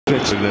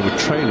They were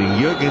trailing.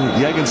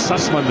 Jürgen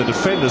Sussman, the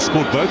defender,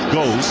 scored both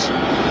goals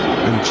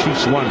and the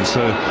Chiefs won.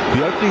 So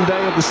the opening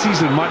day of the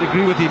season might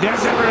agree with you. There's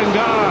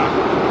Everengar.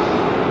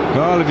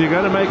 Well, if you're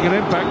going to make an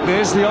impact,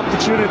 there's the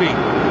opportunity.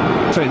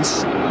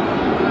 Fence.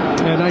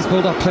 A nice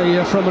build-up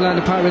play from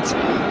Orlando Pirates.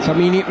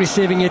 Kamini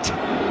receiving it.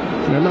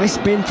 And a nice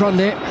bent run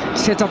there.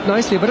 Set up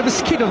nicely. A bit of a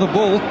skid on the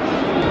ball.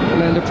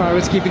 Orlando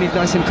Pirates keeping it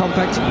nice and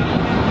compact.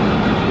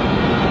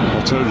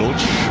 Otto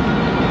Lodge.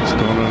 It's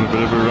gone on a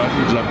bit of a run.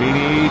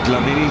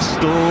 Dlamini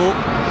still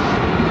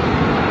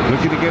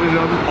looking to get it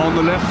on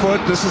the left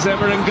foot. This is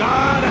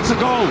Everengar. That's a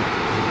goal.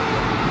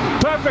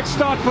 Perfect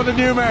start for the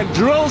new man.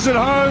 Drills it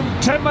home.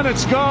 10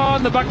 minutes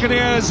gone. The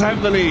Buccaneers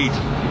have the lead.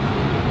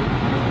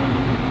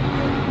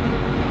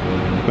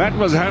 That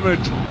was hammered.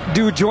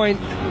 Do join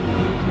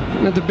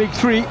the big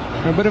three.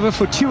 A bit of a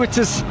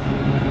fortuitous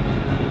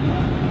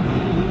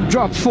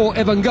drop for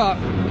Everengar.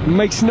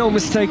 Makes no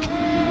mistake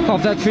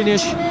of that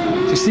finish.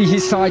 To see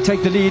his side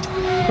take the lead.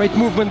 Great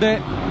movement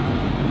there.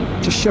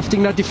 Just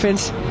shifting that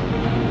defense.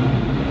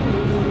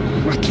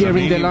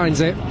 Clearing their lines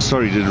there.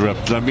 Sorry to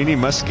interrupt. Dlamini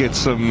must get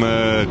some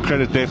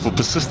credit there for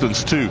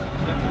persistence too.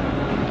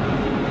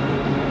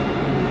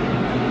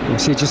 You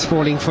see just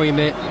falling for him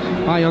there.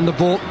 Eye on the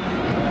ball.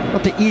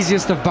 Not the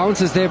easiest of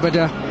bounces there, but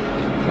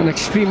done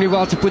extremely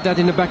well to put that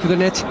in the back of the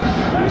net.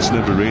 It's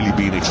never really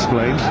been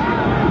explained.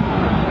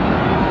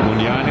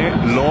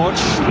 Munyane,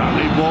 launch,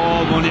 lovely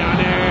ball,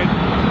 Munyane.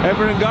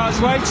 Everengar's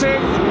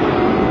waiting.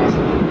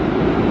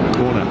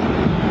 Corner.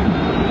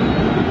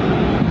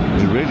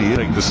 He really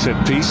take the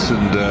set piece,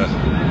 and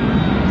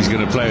he's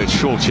going to play it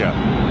short here.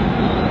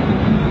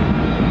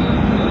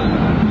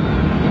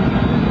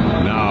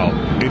 Now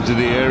into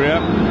the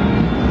area.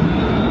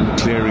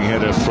 Clearing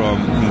header from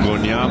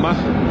Ngonyama.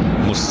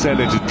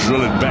 Mosele to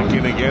drill it back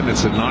in again.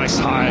 It's a nice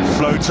high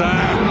floater,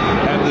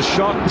 and the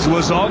shot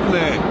was on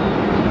there.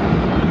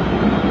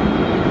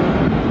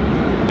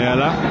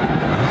 Ella,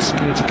 not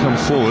scared to come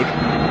forward.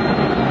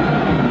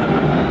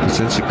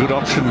 Presents a good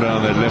option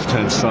down that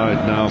left-hand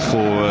side now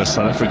for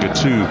South Africa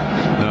too.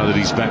 Now that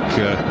he's back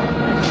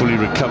fully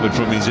recovered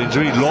from his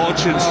injury.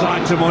 Launch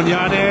inside to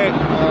Munyane,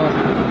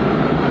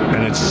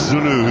 and it's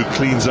Zulu who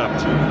cleans up.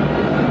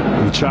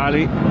 And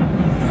Charlie,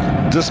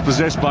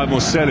 dispossessed by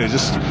Mosele,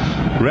 just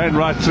ran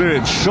right through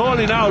him.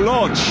 Surely now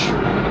Launch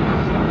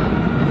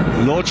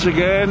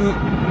again,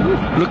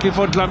 looking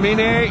for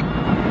Dlamini.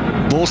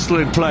 Ball still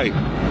in play.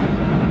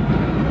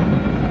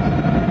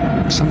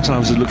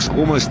 Sometimes it looks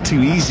almost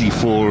too easy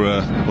for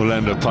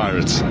Orlando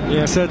Pirates.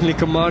 Yeah, certainly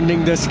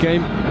commanding this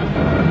game.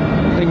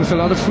 Playing with a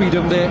lot of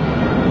freedom there.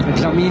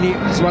 Dlamini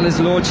as well as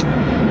Lodge.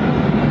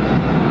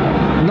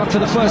 Not for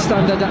the first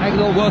time that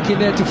diagonal work in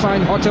there to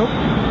find Hotto.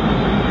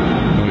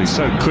 Well, he's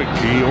so quick,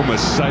 he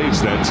almost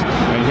saves that.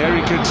 And here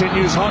he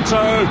continues.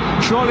 Hotto,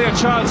 surely a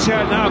chance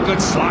here now. Good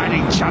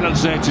sliding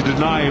challenge there to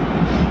deny him.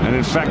 And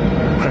in fact,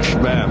 crash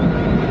bam.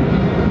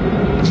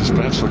 Which is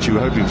perhaps what you were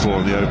hoping for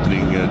on the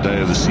opening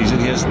day of the season.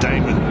 Here's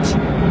Damon.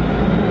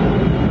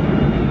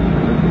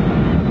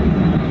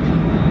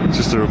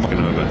 Just a remark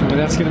over. And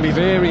that's going to be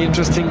very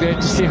interesting there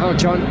to see how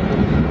John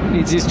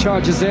leads his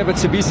charges there. But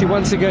Sibisi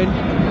once again.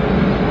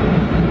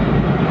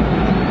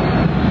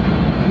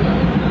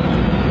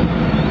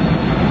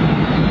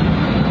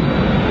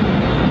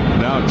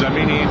 Now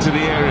Dlamini into the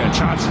area.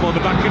 Chance for the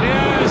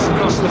Buccaneers.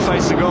 Across the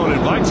face of goal.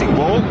 Inviting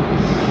ball.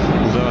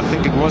 Although I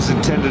think it was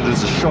intended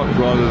as a shot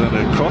rather than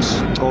a cross.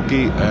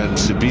 Torki and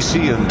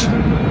Sibisi, and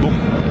boom,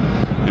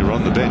 you're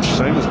on the bench.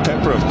 Same with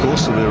Pepper, of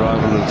course, with the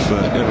arrival of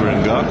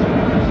Everengar.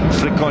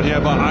 Flick on here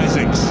by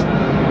Isaacs.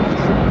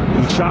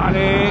 And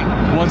Charlie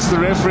wants the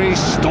referee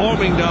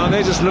storming down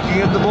there, just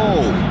looking at the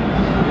ball.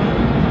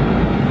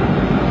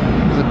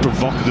 A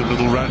provocative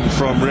little run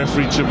from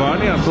referee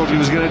Chibani. I thought he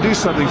was going to do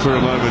something for a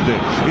moment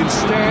there.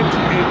 Instead,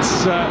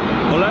 it's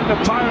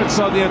Orlando Pirates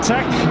on the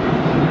attack.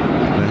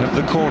 They have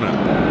the corner.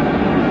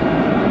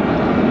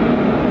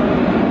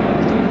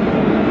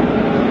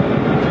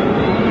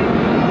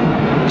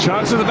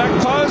 Chance of the back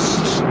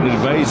post. It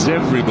evades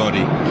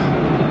everybody.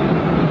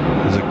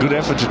 There's a good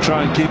effort to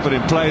try and keep it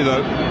in play,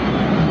 though.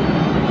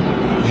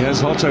 Here's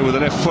Hotto with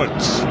the left foot,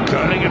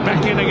 curling it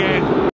back in again.